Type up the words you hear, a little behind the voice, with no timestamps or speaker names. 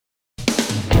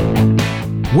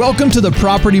Welcome to the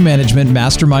Property Management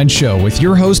Mastermind Show with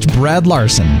your host, Brad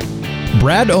Larson.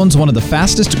 Brad owns one of the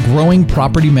fastest growing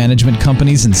property management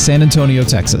companies in San Antonio,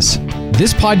 Texas.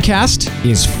 This podcast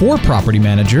is for property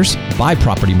managers by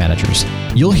property managers.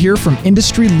 You'll hear from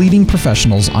industry-leading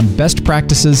professionals on best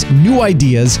practices, new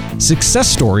ideas, success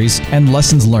stories, and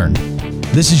lessons learned.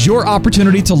 This is your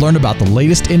opportunity to learn about the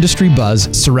latest industry buzz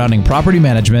surrounding property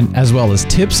management, as well as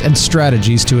tips and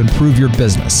strategies to improve your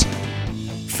business.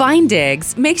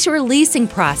 FindDigs makes your leasing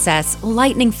process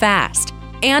lightning fast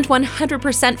and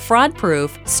 100%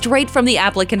 fraud-proof straight from the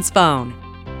applicant's phone.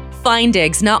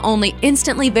 FindDigs not only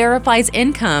instantly verifies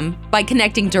income by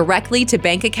connecting directly to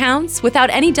bank accounts without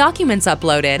any documents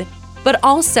uploaded, but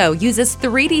also uses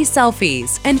 3D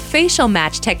selfies and facial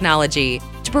match technology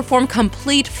to perform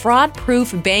complete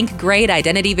fraud-proof bank-grade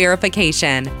identity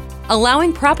verification,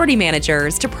 allowing property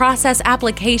managers to process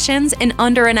applications in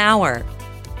under an hour.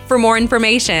 For more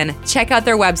information, check out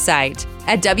their website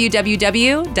at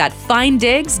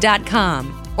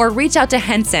www.finddigs.com or reach out to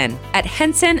Henson at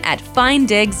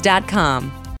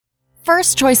henson@finddigs.com.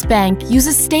 First Choice Bank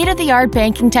uses state-of-the-art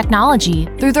banking technology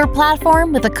through their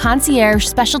platform with a concierge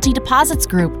specialty deposits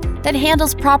group that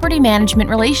handles property management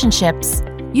relationships.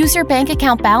 Use your bank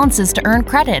account balances to earn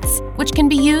credits, which can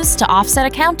be used to offset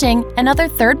accounting and other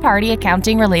third-party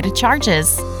accounting-related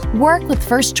charges. Work with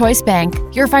First Choice Bank,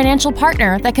 your financial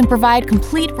partner that can provide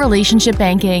complete relationship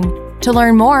banking. To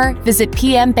learn more, visit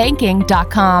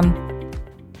PMMCON.com.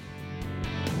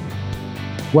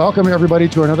 Welcome, everybody,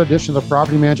 to another edition of the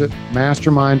Property Management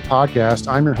Mastermind podcast.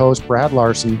 I'm your host, Brad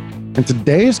Larson, and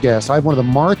today's guest, I have one of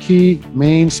the marquee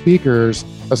main speakers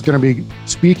that's going to be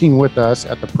speaking with us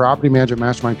at the Property Management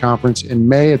Mastermind Conference in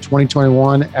May of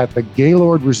 2021 at the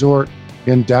Gaylord Resort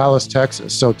in Dallas,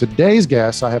 Texas. So today's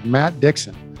guest, I have Matt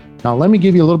Dixon. Now, let me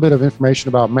give you a little bit of information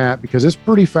about Matt because it's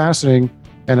pretty fascinating,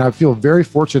 and I feel very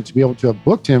fortunate to be able to have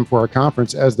booked him for our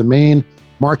conference as the main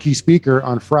marquee speaker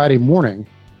on Friday morning.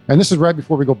 And this is right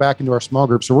before we go back into our small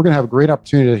group. So we're going to have a great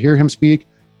opportunity to hear him speak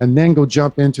and then go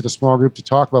jump into the small group to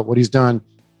talk about what he's done.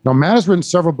 Now, Matt has written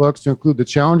several books to include The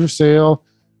Challenger Sale.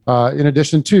 In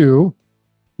addition to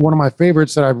one of my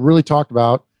favorites that I've really talked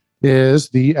about is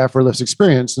The Effortless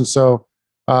Experience. And so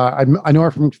I know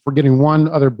I'm forgetting one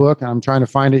other book, and I'm trying to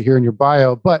find it here in your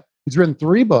bio, but he's written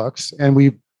 3 books, and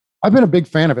I've been a big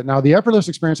fan of it. Now, The Effortless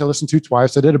Experience I listened to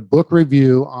twice. I did a book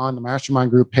review on the Mastermind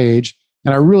Group page,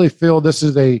 and I really feel this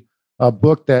is a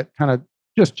book that kind of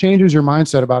just changes your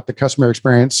mindset about the customer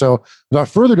experience. So without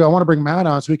further ado, I want to bring Matt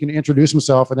on so he can introduce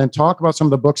himself and then talk about some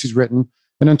of the books he's written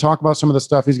and then talk about some of the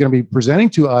stuff he's going to be presenting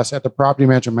to us at the Property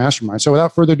Management Mastermind. So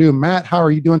without further ado, Matt, how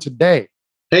are you doing today?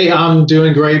 Hey, I'm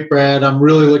doing great, Brad. I'm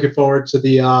really looking forward to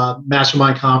the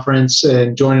Mastermind Conference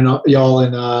and joining y'all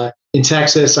in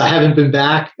Texas. I haven't been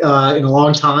back in a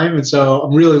long time, and so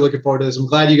I'm really looking forward to this. I'm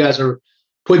glad you guys are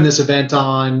putting this event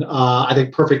on. I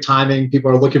think perfect timing.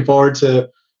 People are looking forward to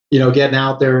getting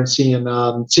out there and seeing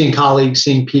colleagues,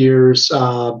 seeing peers,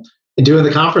 and doing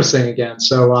the conference thing again.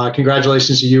 So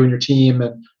congratulations to you and your team,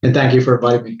 and thank you for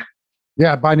inviting me.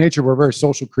 Yeah, by nature, we're very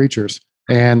social creatures.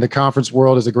 And the conference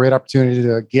world is a great opportunity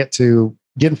to get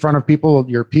in front of people,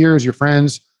 your peers, your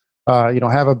friends,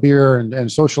 have a beer and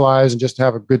socialize and just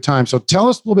have a good time. So tell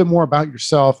us a little bit more about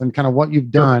yourself and kind of what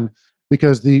you've done,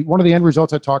 because one of the end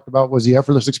results I talked about was the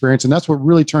effortless experience. And that's what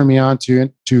really turned me on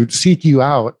to seek you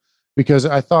out, because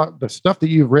I thought the stuff that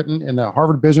you've written in the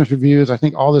Harvard Business Reviews, I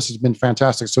think all this has been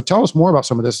fantastic. So tell us more about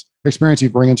some of this experience you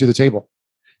bring into the table.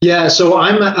 Yeah, so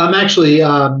I'm actually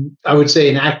I would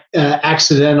say an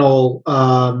accidental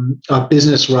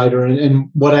business writer,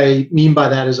 and what I mean by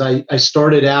that is I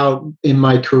started out in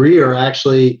my career. I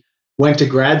actually went to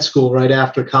grad school right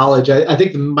after college. I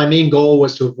think my main goal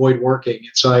was to avoid working,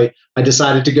 and so I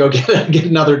decided to go get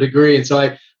another degree, and so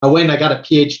I went and I got a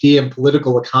PhD in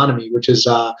political economy, which is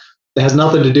it has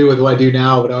nothing to do with what I do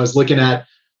now. But I was looking at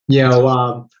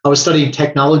I was studying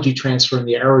technology transfer in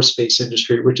the aerospace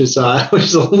industry, which is a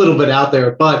little bit out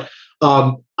there. But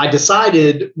I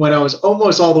decided when I was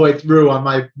almost all the way through on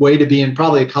my way to being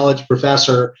probably a college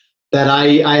professor that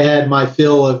I had my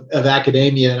fill of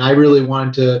academia, and I really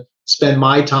wanted to spend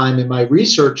my time in my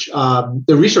research,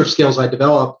 the research skills I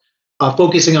developed,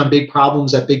 focusing on big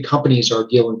problems that big companies are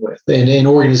dealing with and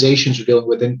organizations are dealing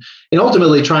with, and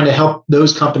ultimately trying to help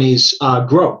those companies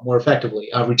grow more effectively,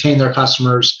 retain their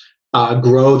customers,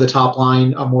 grow the top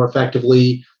line more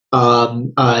effectively,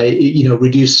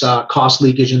 reduce cost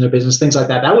leakage in their business, things like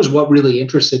that. That was what really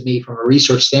interested me from a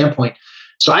research standpoint.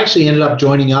 So I actually ended up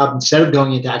joining up, instead of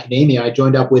going into academia, I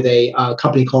joined up with a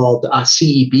company called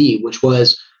CEB, which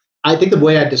was, I think the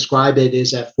way I describe it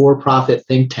is a for-profit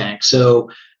think tank. So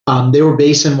They were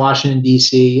based in Washington,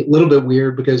 D.C., a little bit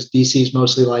weird because D.C. is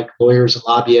mostly like lawyers and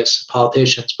lobbyists and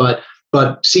politicians, but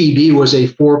CEB was a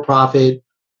for-profit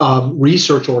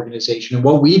research organization. And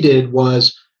what we did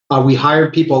was we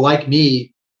hired people like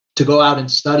me to go out and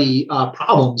study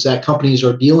problems that companies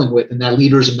are dealing with and that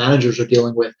leaders and managers are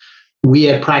dealing with. We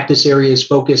had practice areas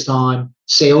focused on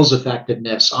sales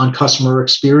effectiveness, on customer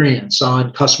experience,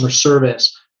 on customer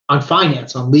service, on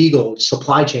finance, on legal,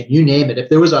 supply chain, you name it. If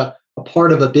there was a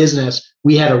part of a business,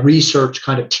 we had a research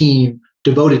kind of team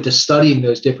devoted to studying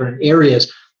those different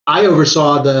areas. I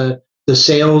oversaw the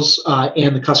sales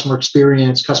and the customer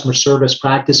experience, customer service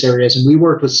practice areas, and we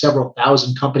worked with several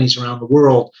thousand companies around the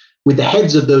world with the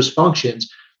heads of those functions.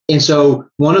 And so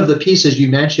one of the pieces you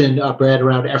mentioned, Brad,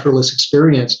 around effortless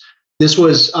experience, this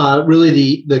was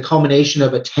really the culmination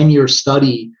of a 10-year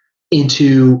study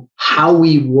into how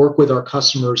we work with our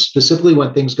customers, specifically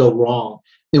when things go wrong,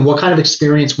 and what kind of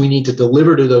experience we need to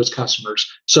deliver to those customers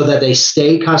so that they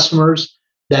stay customers,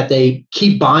 that they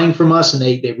keep buying from us and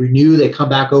they renew, they come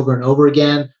back over and over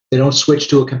again. They don't switch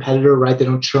to a competitor, right? They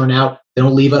don't churn out. They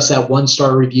don't leave us that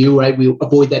 1-star review, right? We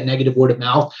avoid that negative word of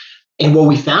mouth. And what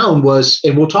we found was,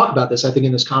 and we'll talk about this, I think,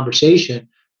 in this conversation,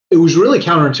 it was really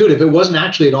counterintuitive. It wasn't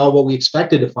actually at all what we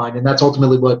expected to find. And that's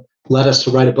ultimately what led us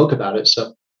to write a book about it.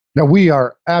 So now we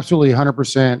are absolutely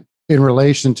 100% in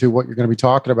relation to what you're going to be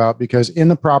talking about, because in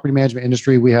the property management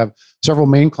industry, we have several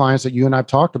main clients that you and I've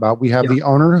talked about. We have the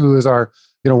owner, who is our,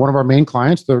 one of our main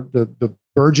clients, the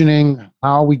burgeoning,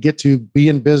 how we get to be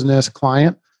in business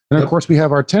client. And of course, we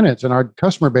have our tenants and our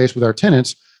customer base with our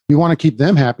tenants. We want to keep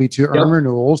them happy to earn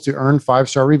renewals, to earn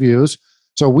 5-star reviews.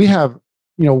 So we have,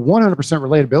 100%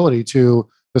 relatability to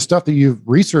the stuff that you've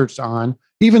researched on,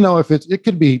 even though it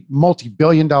could be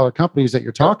multi-billion-dollar companies that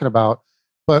you're talking about.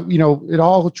 But, it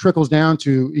all trickles down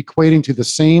to equating to the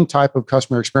same type of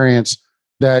customer experience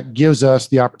that gives us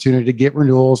the opportunity to get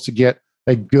renewals, to get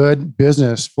a good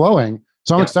business flowing.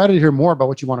 So I'm excited to hear more about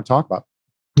what you want to talk about.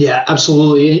 Yeah,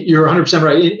 absolutely. You're 100%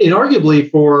 right. And arguably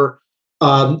for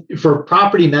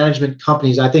property management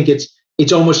companies, I think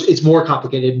it's more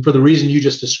complicated. And for the reason you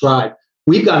just described,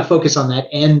 we've got to focus on that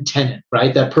end tenant,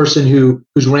 right? That person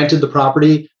who's rented the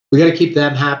property. We got to keep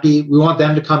them happy. We want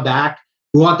them to come back.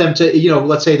 We want them to,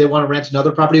 let's say they want to rent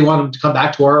another property. We want them to come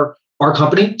back to our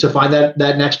company to find that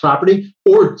next property,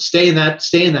 or stay in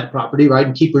that property, right?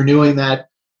 And keep renewing that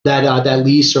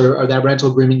lease or that rental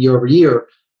agreement year over year.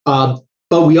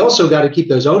 But we also got to keep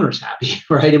those owners happy,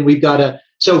 right? And we've got to,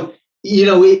 so,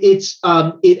 it's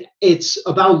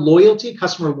about loyalty,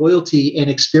 customer loyalty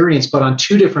and experience, but on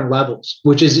two different levels,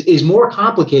 which is more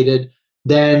complicated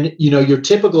than, your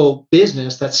typical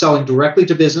business that's selling directly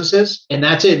to businesses, and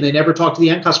that's it. And they never talk to the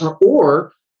end customer,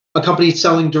 or a company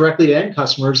selling directly to end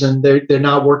customers and they're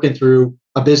not working through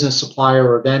a business supplier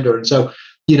or a vendor. And so,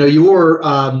 your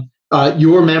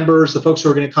members, the folks who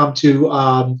are going to come to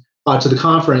the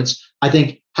conference, I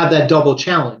think have that double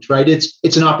challenge, right?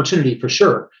 It's an opportunity for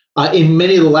sure. In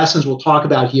many of the lessons we'll talk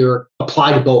about here,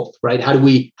 apply to both, right? How do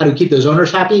we keep those owners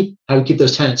happy? How do we keep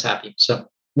those tenants happy? So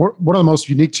one of the most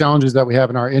unique challenges that we have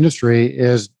in our industry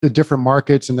is the different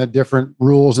markets and the different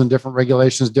rules and different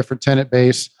regulations, different tenant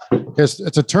base. It's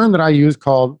a term that I use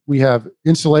called, we have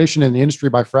insulation in the industry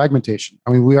by fragmentation.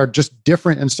 I mean, we are just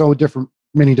different in so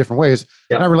many different ways.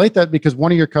 Yeah. And I relate that because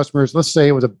one of your customers, let's say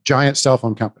it was a giant cell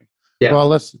phone company. Yeah.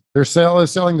 Well, they're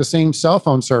selling the same cell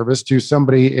phone service to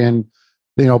somebody in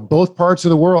both parts of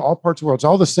the world, all parts of the world. It's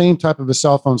all the same type of a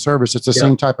cell phone service. It's the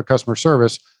same type of customer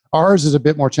service. Ours is a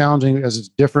bit more challenging as it's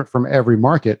different from every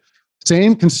market.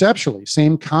 Same conceptually,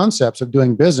 same concepts of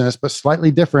doing business, but slightly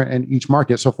different in each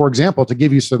market. So for example, to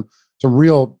give you some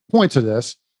real points of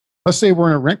this, let's say we're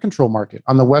in a rent control market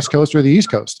on the West Coast or the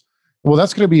East Coast. Well,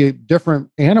 that's going to be a different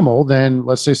animal than,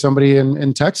 let's say, somebody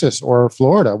in Texas or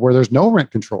Florida where there's no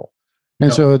rent control.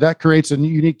 And so that creates a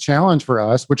unique challenge for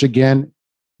us, which again,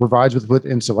 provides with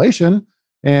insulation,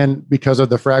 and because of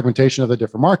the fragmentation of the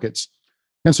different markets.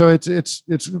 And so it's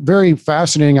very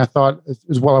fascinating, I thought,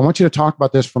 as well. I want you to talk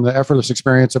about this from the effortless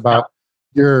experience about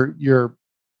your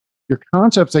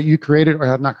concepts that you created or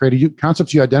have not created,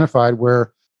 concepts you identified,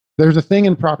 where there's a thing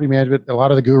in property management, a lot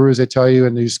of the gurus, they tell you,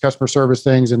 and these customer service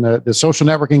things and the social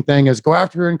networking thing is go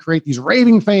after and create these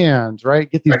raving fans, right?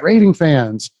 Get these raving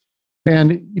fans.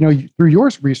 And, through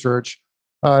your research,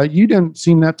 you didn't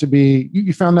seem that to be,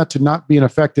 you found that to not be an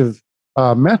effective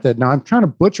method. Now I'm trying to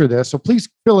butcher this, so please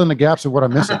fill in the gaps of what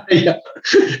I'm missing. Yeah.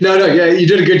 No, you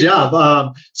did a good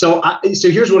job. So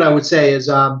here's what I would say is,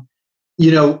 and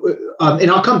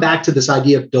I'll come back to this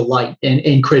idea of delight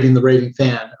and creating the raving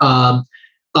fan,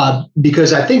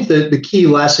 because I think the key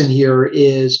lesson here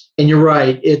is, and you're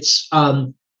right, it's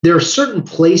there are certain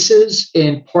places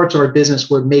and parts of our business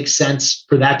where it makes sense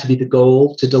for that to be the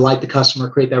goal, to delight the customer,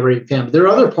 create that raving fan. But there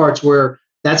are other parts where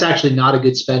that's actually not a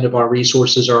good spend of our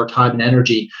resources or our time and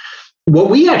energy. What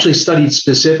we actually studied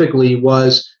specifically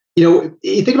was, you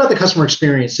think about the customer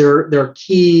experience. There are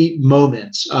key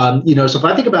moments. So if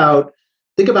I think about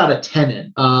a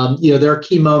tenant. There are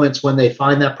key moments when they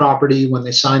find that property, when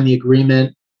they sign the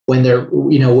agreement, when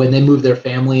when they move their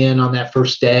family in on that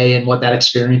first day, and what that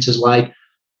experience is like.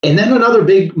 And then another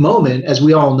big moment, as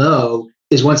we all know,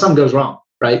 is when something goes wrong,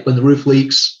 right? When the roof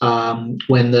leaks,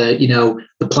 when the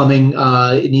plumbing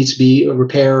it needs to be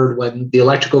repaired, when the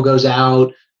electrical goes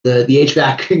out, the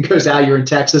HVAC goes out. You're in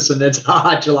Texas, and it's a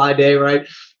hot July day, right?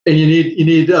 And you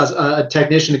need a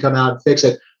technician to come out and fix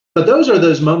it. But those are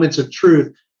those moments of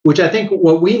truth, which I think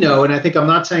what we know, and I think I'm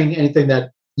not saying anything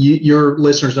that your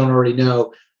listeners don't already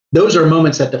know. Those are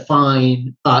moments that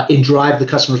define and drive the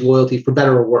customer's loyalty, for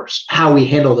better or worse, how we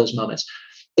handle those moments.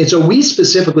 And so we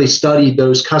specifically studied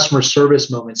those customer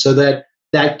service moments, so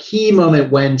that key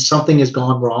moment when something has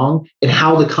gone wrong and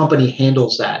how the company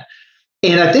handles that.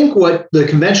 And I think what the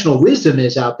conventional wisdom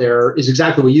is out there is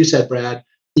exactly what you said, Brad.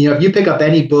 If you pick up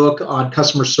any book on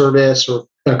customer service or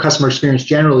customer experience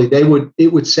generally,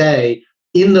 it would say,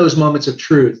 in those moments of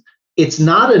truth, it's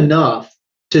not enough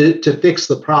to fix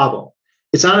the problem.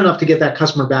 It's not enough to get that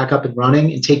customer back up and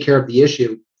running and take care of the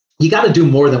issue. You got to do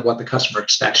more than what the customer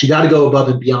expects. You got to go above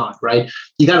and beyond, right?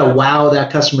 You got to wow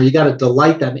that customer. You got to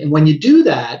delight them. And when you do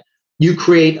that, you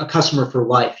create a customer for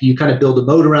life. You kind of build a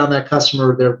moat around that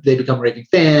customer. They become raving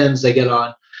fans. They get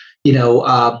on, they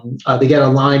get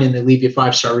online and they leave you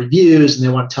 5-star reviews, and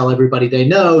they want to tell everybody they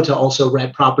know to also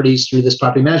rent properties through this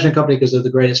property management company because they're the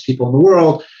greatest people in the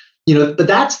world. But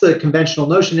that's the conventional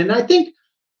notion. And I think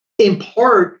in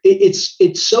part,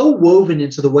 it's so woven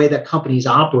into the way that companies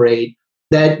operate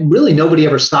that really nobody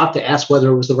ever stopped to ask whether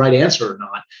it was the right answer or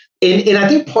not. And I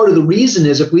think part of the reason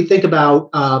is, if we think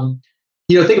about,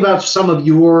 think about some of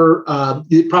your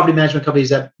property management companies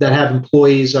that have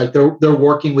employees, like they're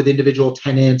working with individual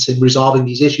tenants and resolving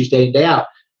these issues day in, day out.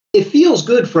 It feels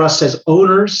good for us as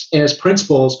owners and as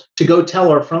principals to go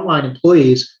tell our frontline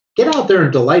employees, get out there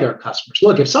and delight our customers.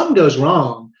 Look, if something goes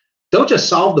wrong, don't just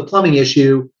solve the plumbing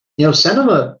issue. Send them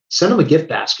a gift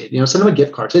basket. Send them a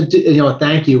gift card. A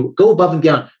thank you. Go above and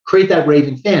beyond. Create that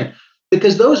raving fan.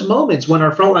 Because those moments when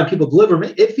our frontline people deliver,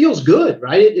 it feels good,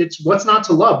 right? It's what's not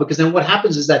to love. Because then what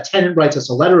happens is that tenant writes us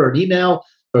a letter or an email,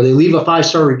 or they leave a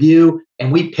 5-star review,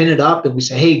 and we pin it up and we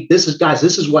say, hey, this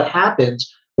is what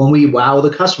happens when we wow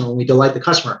the customer, when we delight the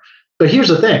customer. But here's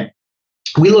the thing.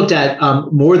 We looked at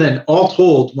more than, all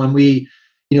told, when we've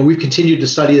continued to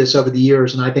study this over the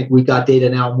years, and I think we've got data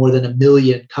now, more than 1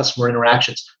 million customer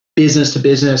interactions, business to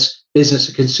business, business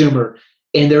to consumer.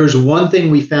 And there's one thing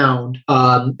we found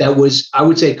that was, I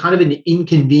would say, kind of an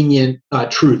inconvenient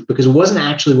truth, because it wasn't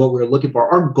actually what we were looking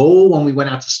for. Our goal when we went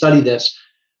out to study this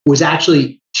was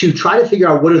actually to try to figure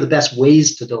out what are the best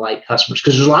ways to delight customers,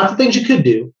 because there's lots of things you could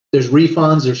do. There's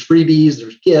refunds, there's freebies,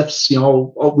 there's gifts,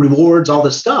 rewards, all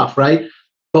this stuff, right?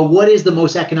 But what is the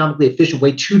most economically efficient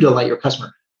way to delight your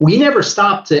customer? We never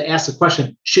stopped to ask the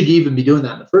question, should you even be doing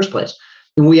that in the first place?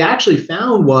 And what we actually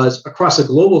found was, across a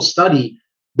global study,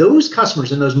 those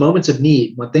customers in those moments of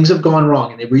need, when things have gone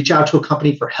wrong and they reach out to a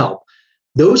company for help,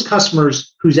 those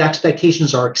customers whose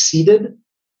expectations are exceeded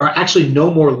are actually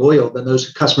no more loyal than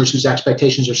those customers whose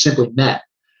expectations are simply met.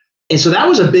 And so that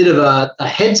was a bit of a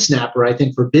head snapper, I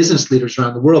think, for business leaders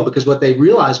around the world, because what they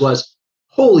realized was,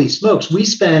 holy smokes, we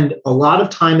spend a lot of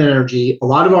time and energy, a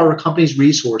lot of our company's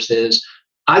resources.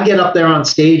 I get up there on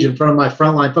stage in front of my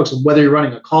frontline folks, whether you're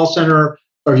running a call center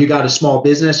or you got a small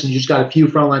business and you just got a few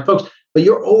frontline folks, but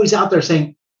you're always out there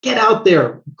saying, get out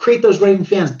there, create those raving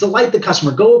fans, delight the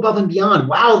customer, go above and beyond,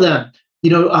 wow them,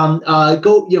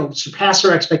 go, surpass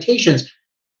their expectations.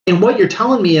 And what you're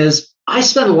telling me is, I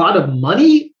spend a lot of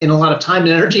money and a lot of time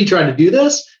and energy trying to do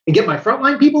this and get my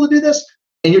frontline people to do this.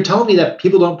 And you're telling me that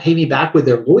people don't pay me back with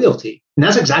their loyalty. And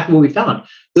that's exactly what we found.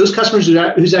 Those customers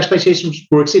whose expectations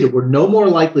were exceeded were no more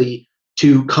likely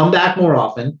to come back more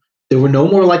often. They were no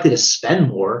more likely to spend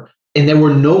more. And they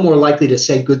were no more likely to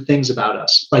say good things about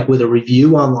us, like with a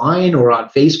review online or on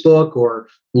Facebook or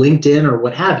LinkedIn or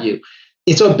what have you.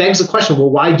 And so it begs the question, well,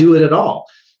 why do it at all?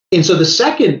 And so the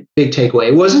second big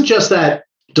takeaway wasn't just that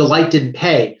delight didn't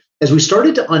pay. As we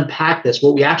started to unpack this,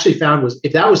 what we actually found was,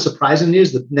 if that was surprising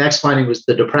news, the next finding was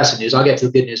the depressing news. I'll get to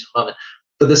the good news in a moment.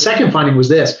 But the second finding was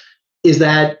this, is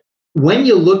that when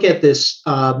you look at this,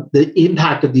 the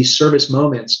impact of these service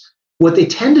moments, what they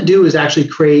tend to do is actually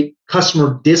create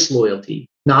customer disloyalty,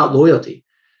 not loyalty.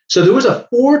 So there was a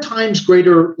 4 times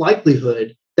greater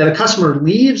likelihood that a customer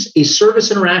leaves a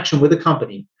service interaction with a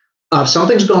company,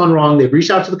 something's gone wrong, they've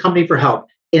reached out to the company for help,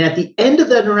 and at the end of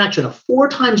that interaction, a 4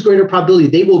 times greater probability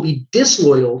they will be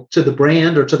disloyal to the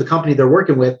brand or to the company they're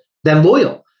working with than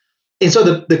loyal. And so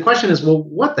the question is, well,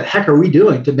 what the heck are we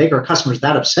doing to make our customers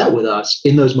that upset with us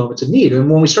in those moments of need? And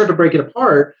when we start to break it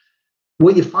apart,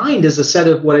 what you find is a set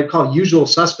of what I call usual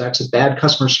suspects of bad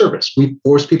customer service. We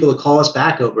force people to call us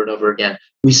back over and over again.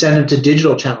 We send them to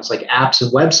digital channels like apps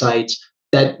and websites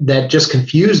that just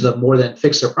confuse them more than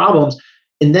fix their problems.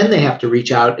 And then they have to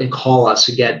reach out and call us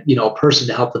to get a person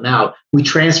to help them out. We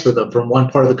transfer them from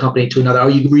one part of the company to another. Oh,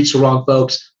 you reached the wrong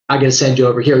folks. I got to send you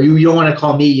over here. You don't want to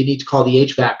call me. You need to call the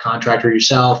HVAC contractor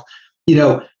yourself.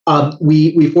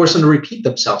 We force them to repeat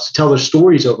themselves, to tell their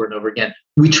stories over and over again.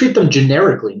 We treat them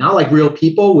generically, not like real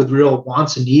people with real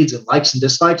wants and needs and likes and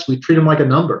dislikes. We treat them like a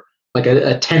number, like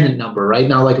a tenant number, right?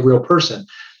 Not like a real person.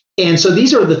 And so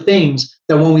these are the things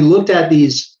that when we looked at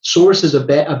these sources of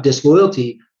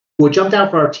disloyalty, what jumped out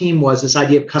for our team was this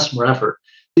idea of customer effort.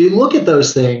 You look at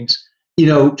those things,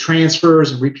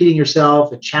 transfers and repeating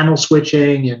yourself and channel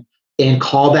switching and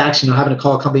callbacks, having to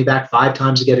call a company back 5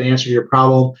 times to get an answer to your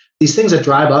problem. These things that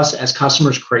drive us as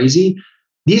customers crazy,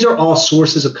 these are all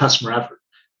sources of customer effort.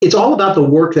 It's all about the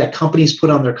work that companies put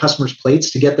on their customers'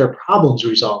 plates to get their problems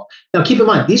resolved. Now, keep in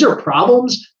mind, these are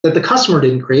problems that the customer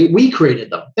didn't create. We created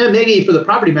them. And maybe for the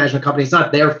property management company, it's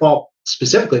not their fault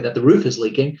specifically that the roof is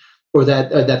leaking or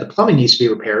that the plumbing needs to be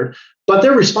repaired, but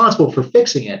they're responsible for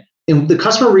fixing it. And the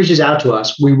customer reaches out to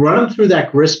us. We run them through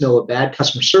that gristmill of bad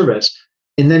customer service.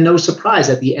 And then no surprise,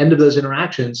 at the end of those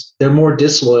interactions, they're more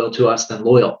disloyal to us than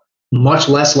loyal. Much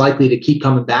less likely to keep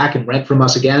coming back and rent from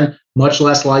us again, much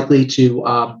less likely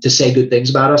to say good things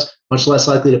about us, much less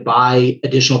likely to buy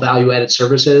additional value-added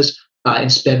services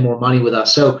and spend more money with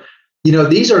us. So,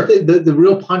 these are the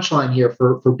real punchline here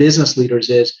for business leaders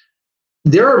is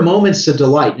there are moments to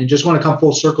delight. And just want to come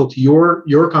full circle to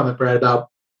your comment, Brad, about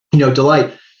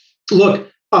delight.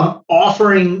 Look,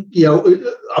 offering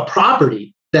a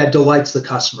property that delights the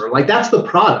customer. Like that's the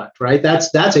product, right?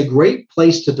 That's a great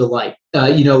place to delight.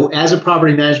 As a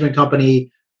property management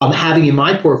company, I'm having in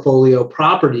my portfolio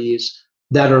properties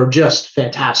that are just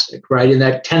fantastic, right? And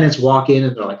that tenants walk in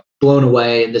and they're like blown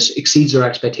away and this exceeds their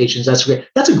expectations. That's great.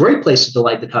 That's a great place to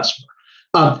delight the customer.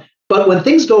 But when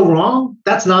things go wrong,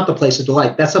 that's not the place to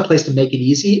delight. That's the place to make it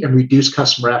easy and reduce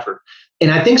customer effort.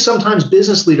 And I think sometimes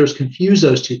business leaders confuse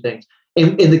those two things.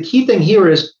 And the key thing here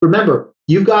is, remember,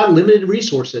 you've got limited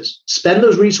resources. Spend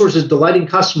those resources delighting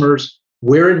customers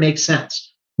where it makes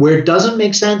sense. Where it doesn't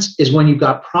make sense is when you've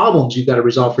got problems you've got to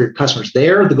resolve for your customers.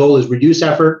 There, the goal is reduce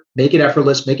effort, make it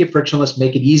effortless, make it frictionless,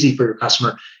 make it easy for your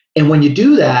customer. And when you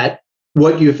do that,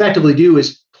 what you effectively do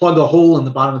is plug a hole in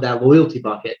the bottom of that loyalty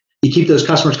bucket. You keep those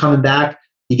customers coming back.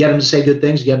 You get them to say good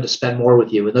things. You get them to spend more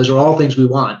with you. And those are all things we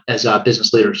want as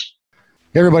business leaders.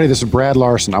 Hey, everybody, this is Brad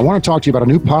Larson. I want to talk to you about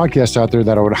a new podcast out there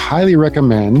that I would highly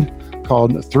recommend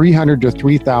called 300 to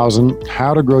 3000,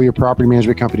 How to Grow Your Property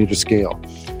Management Company to Scale.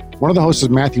 One of the hosts is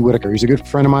Matthew Whitaker. He's a good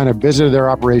friend of mine. I visited their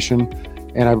operation,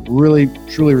 and I really,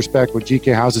 truly respect what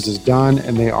GK Houses has done,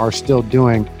 and they are still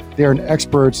doing. They are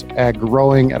experts at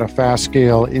growing at a fast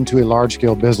scale into a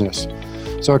large-scale business.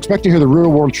 So expect to hear the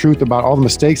real-world truth about all the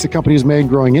mistakes the company has made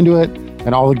growing into it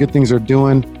and all the good things they're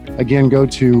doing. Again, go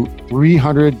to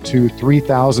 300 to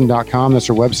 3000.com. That's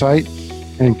their website.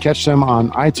 And catch them on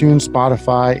iTunes,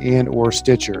 Spotify, and or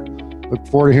Stitcher. Look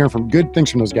forward to hearing from good things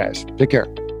from those guys. Take care.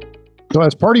 So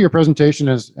as part of your presentation,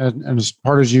 and as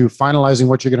part of you finalizing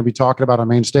what you're going to be talking about on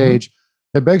main stage,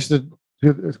 it begs the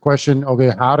question,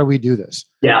 okay, how do we do this?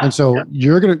 Yeah. And so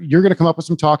you're gonna come up with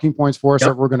some talking points for us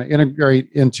that we're going to integrate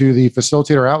into the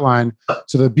facilitator outline.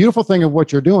 So the beautiful thing of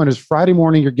what you're doing is Friday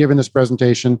morning, you're giving this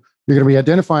presentation. You're going to be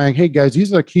identifying, hey guys,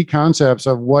 these are the key concepts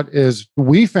of what is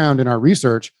we found in our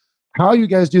research. How you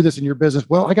guys do this in your business?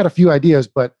 Well, I got a few ideas,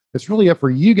 but it's really up for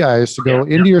you guys to go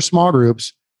into your small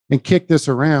groups and kick this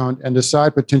around and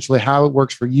decide potentially how it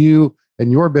works for you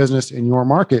and your business and your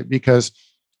market. Because,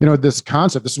 this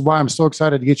concept, this is why I'm so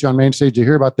excited to get you on main stage to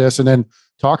hear about this and then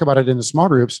talk about it in the small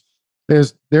groups,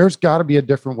 is there's got to be a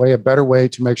different way, a better way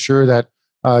to make sure that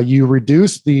you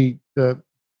reduce the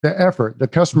effort, the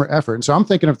customer effort. And so I'm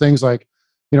thinking of things like,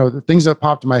 the things that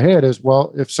popped in my head is,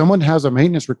 well, if someone has a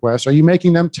maintenance request, are you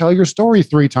making them tell your story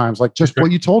 3 times, like just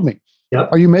what you told me? Yep.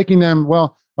 Are you making them,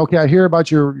 well, okay, I hear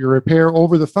about your repair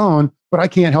over the phone, but I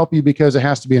can't help you because it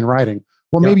has to be in writing.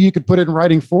 Well, maybe you could put it in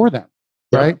writing for them,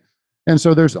 right? And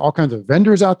so there's all kinds of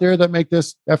vendors out there that make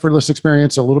this effortless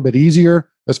experience a little bit easier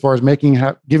as far as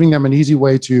giving them an easy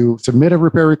way to submit a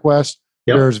repair request.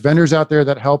 There's vendors out there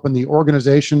that help in the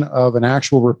organization of an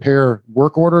actual repair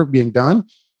work order being done.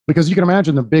 Because you can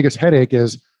imagine the biggest headache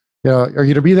is, are you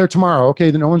going to be there tomorrow?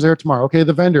 Okay, no one's there tomorrow. Okay,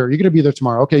 the vendor, you're going to be there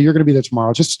tomorrow. Okay, you're going to be there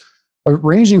tomorrow. Just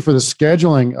arranging for the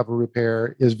scheduling of a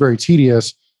repair is very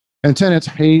tedious. And tenants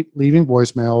hate leaving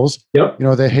voicemails. Yep.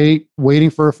 They hate waiting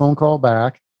for a phone call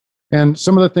back. And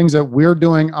some of the things that we're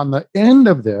doing on the end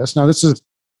of this, now this is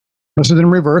in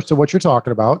reverse to what you're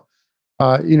talking about.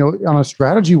 On a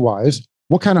strategy wise,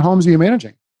 what kind of homes are you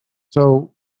managing?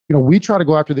 So, we try to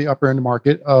go after the upper end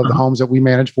market of the homes that we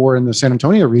manage for in the San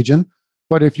Antonio region.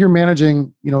 But if you're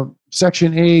managing,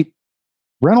 Section 8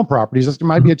 rental properties, that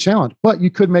might be a challenge. But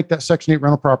you could make that Section 8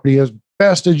 rental property as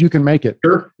best as you can make it.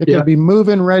 Sure. It could be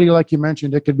move-in ready, like you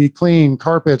mentioned. It could be clean,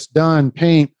 carpets done,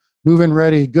 paint, move-in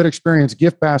ready, good experience,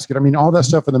 gift basket. I mean, all that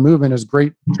stuff for the move-in is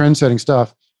great trend-setting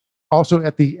stuff. Also,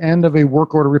 at the end of a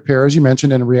work order repair, as you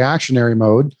mentioned, in reactionary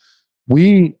mode,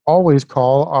 we always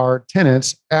call our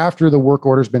tenants after the work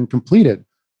order's been completed.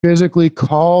 Physically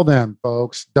call them,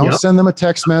 folks. Don't send them a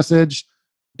text message.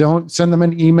 Don't send them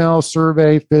an email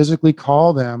survey. Physically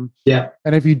call them. Yeah.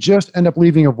 And if you just end up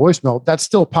leaving a voicemail, that's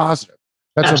still positive.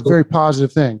 That's Absolutely. A very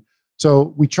positive thing.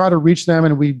 So we try to reach them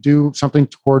and we do something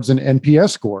towards an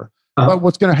NPS score. But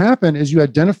what's going to happen is you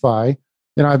identify,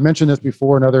 I've mentioned this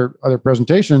before in other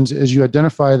presentations, is you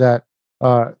identify that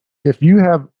if you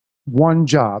have one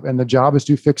job and the job is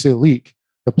to fix a leak,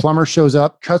 the plumber shows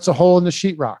up, cuts a hole in the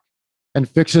sheetrock and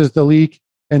fixes the leak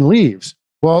and leaves.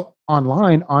 Well,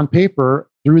 online, on paper,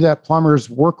 through that plumber's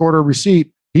work order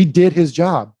receipt, he did his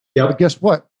job. Yep. But guess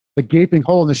what? The gaping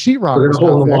hole in the sheetrock was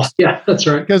not fixed. Yeah, that's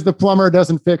right. Because the plumber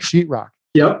doesn't fix sheetrock.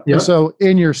 Yep. And so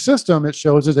in your system, it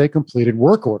shows as a completed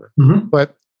work order. Mm-hmm.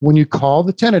 But when you call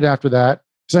the tenant after that,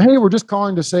 say, hey, we're just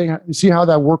calling to see how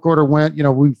that work order went.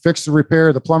 We fixed the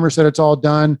repair. The plumber said it's all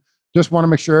done. Just want to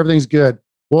make sure everything's good.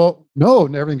 Well, no,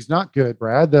 everything's not good,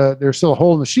 Brad. There's still a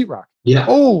hole in the sheetrock. Yeah.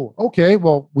 Oh, okay.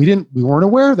 Well, we weren't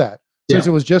aware of that. Since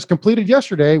it was just completed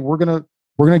yesterday, we're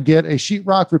gonna get a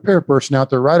sheetrock repair person out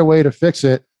there right away to fix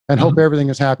it and hope everything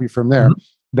is happy from there. Mm-hmm.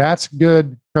 That's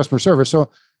good customer service. So,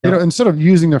 instead of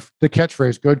using the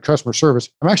catchphrase "good customer service,"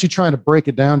 I'm actually trying to break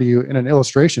it down to you in an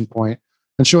illustration point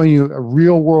and showing you a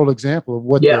real world example of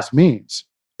what this means.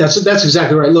 That's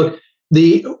exactly right. Look,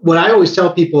 what I always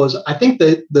tell people is I think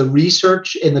that the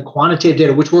research and the quantitative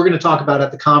data, which we're going to talk about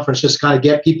at the conference, just to kind of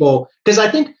get people, because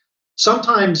I think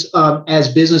sometimes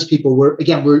as business people,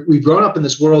 we've grown up in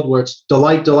this world where it's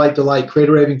delight, create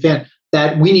a raving fan,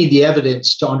 that we need the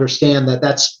evidence to understand that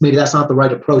that's not the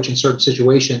right approach in certain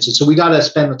situations. And so we got to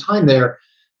spend the time there.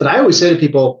 But I always say to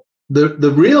people,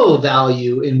 the real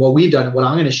value in what we've done and what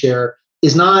I'm going to share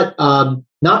is not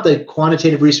the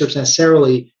quantitative research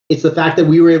necessarily. It's the fact that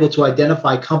we were able to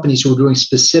identify companies who are doing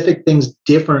specific things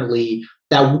differently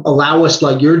that allow us,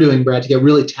 like you're doing, Brad, to get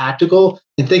really tactical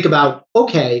and think about,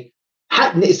 okay,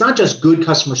 it's not just good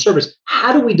customer service.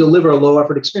 How do we deliver a low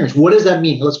effort experience? What does that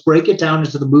mean? Let's break it down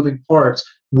into the moving parts.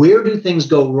 Where do things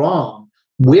go wrong?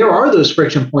 Where are those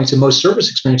friction points in most service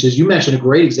experiences? You mentioned a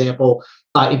great example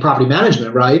in property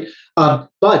management, right?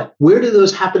 But where do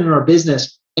those happen in our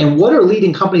business? And what are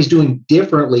leading companies doing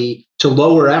differently to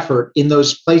lower effort in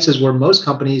those places where most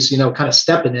companies, kind of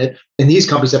step in it, and these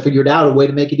companies have figured out a way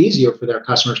to make it easier for their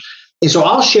customers. And so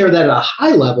I'll share that at a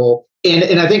high level.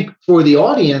 And I think for the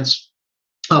audience,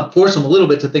 force them a little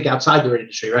bit to think outside their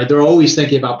industry, right? They're always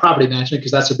thinking about property management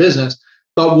because that's a business,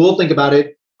 but we'll think about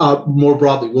it more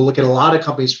broadly. We'll look at a lot of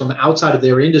companies from outside of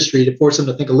their industry to force them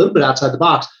to think a little bit outside the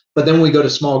box. But then when we go to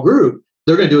small group,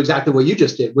 they're going to do exactly what you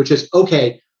just did, which is,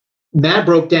 okay, Matt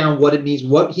broke down what it means,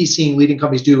 what he's seeing leading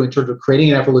companies do in terms of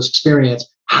creating an effortless experience.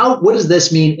 What does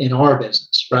this mean in our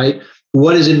business, right?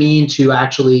 What does it mean to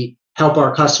actually help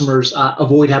our customers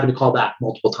avoid having to call back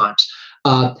multiple times?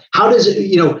 How does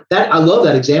it, I love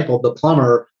that example of the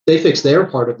plumber. They fix their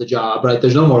part of the job, right?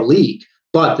 There's no more leak,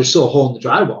 but there's still a hole in the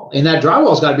drywall, and that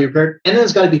drywall's got to be repaired, and then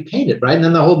it's got to be painted, right? And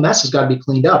then the whole mess has got to be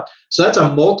cleaned up. So that's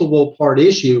a multiple part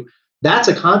issue. That's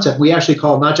a concept we actually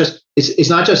call it's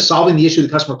not just solving the issue the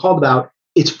customer called about,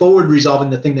 it's forward resolving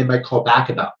the thing they might call back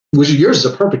about, which yours is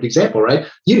a perfect example, right?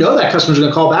 That customer's going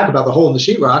to call back about the hole in the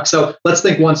sheetrock. So let's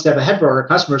think one step ahead for our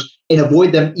customers and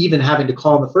avoid them even having to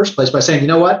call in the first place by saying, you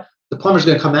know what? The plumber's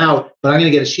going to come out, but I'm going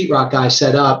to get a sheetrock guy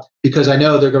set up because I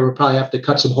know they're going to probably have to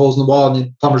cut some holes in the wall, and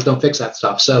then plumbers don't fix that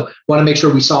stuff. So want to make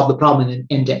sure we solve the problem in an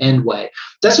end-to-end way.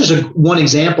 That's just one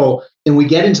example. And we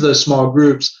get into those small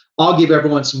groups. I'll give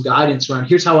everyone some guidance around,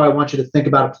 here's how I want you to think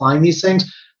about applying these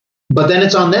things. But then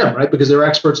it's on them, right? Because they're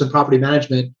experts in property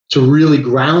management to really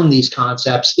ground these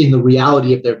concepts in the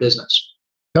reality of their business.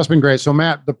 That's been great. So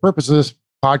Matt, the purpose of this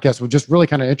podcast was just really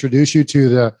kind of introduce you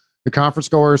to the conference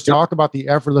goers, talk about the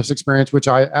effortless experience, which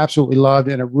I absolutely loved.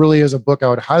 And it really is a book I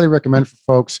would highly recommend for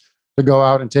folks to go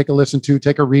out and take a listen to,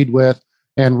 take a read with,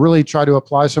 and really try to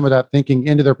apply some of that thinking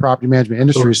into their property management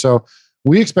industry. So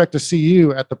we expect to see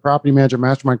you at the Property Management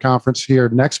Mastermind Conference here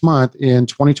next month in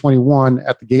 2021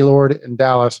 at the Gaylord in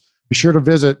Dallas. Be sure to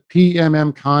visit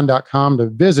PMMCON.com to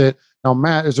visit. Now,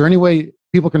 Matt, is there any way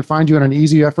people can find you in an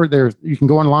easy effort? You can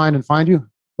go online and find you?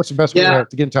 What's the best way to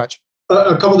get in touch?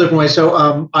 A couple different ways.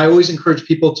 So I always encourage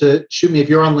people to shoot me. If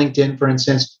you're on LinkedIn, for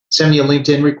instance, send me a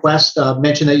LinkedIn request.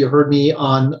 Mention that you heard me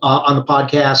on the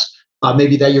podcast.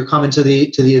 Maybe that you're coming to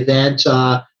the event.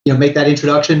 Make that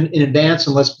introduction in advance,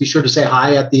 and let's be sure to say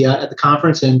hi at the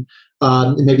conference, and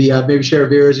maybe share a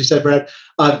beer, as you said, Brad.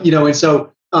 And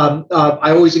so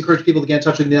I always encourage people to get in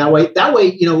touch with me that way. That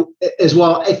way, as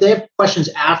well, if they have questions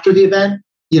after the event,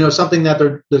 something that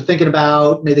they're thinking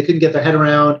about, maybe they couldn't get their head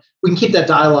around, we can keep that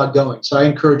dialogue going. So I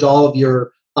encourage all of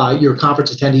your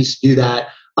conference attendees to do that,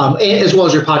 as well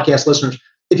as your podcast listeners.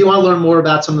 If you want to learn more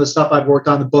about some of the stuff I've worked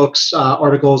on, the books,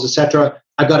 articles, etc.,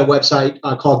 I've got a website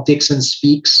called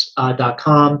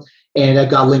DixonSpeaks.com, and I've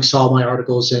got links to all my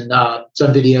articles and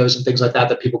some videos and things like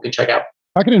that people can check out.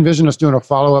 I can envision us doing a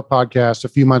follow-up podcast a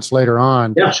few months later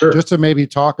on. Yeah, sure. Just to maybe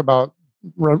talk about,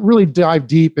 really dive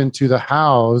deep into the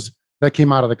hows that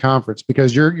came out of the conference,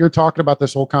 because you're talking about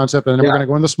this whole concept, and then we're going to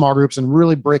go into small groups and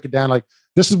really break it down. Like,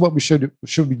 this is what we should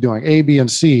be doing, A, B, and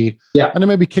C. Yeah. And then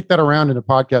maybe kick that around in a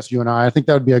podcast, you and I think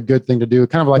that would be a good thing to do.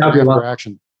 Kind of like after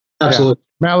action. Absolutely. Yeah.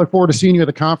 Matt, I look forward to seeing you at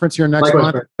the conference here next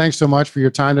month. Brad. Thanks so much for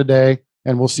your time today,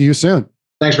 and we'll see you soon.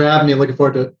 Thanks for having me. Looking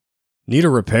forward to it. Need a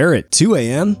repair at 2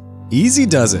 a.m.? Easy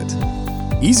does it.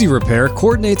 Easy Repair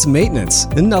coordinates maintenance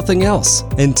and nothing else,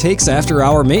 and takes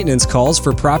after-hour maintenance calls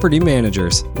for property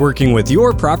managers, working with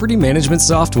your property management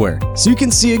software, so you can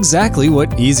see exactly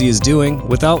what Easy is doing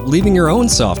without leaving your own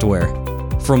software.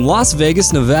 From Las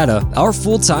Vegas, Nevada, our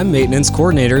full-time maintenance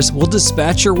coordinators will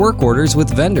dispatch your work orders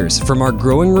with vendors from our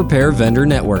growing repair vendor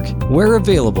network, where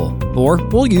available, or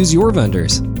we'll use your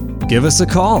vendors. Give us a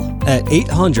call at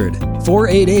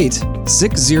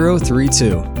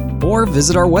 800-488-6032, or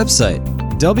visit our website,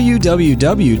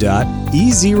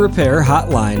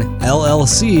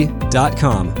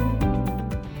 www.easyrepairhotlinellc.com.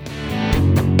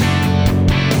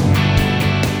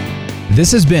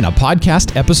 This has been a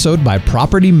podcast episode by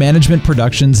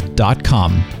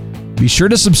PropertyManagementProductions.com. Be sure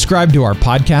to subscribe to our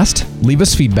podcast, leave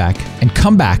us feedback, and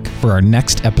come back for our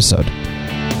next episode.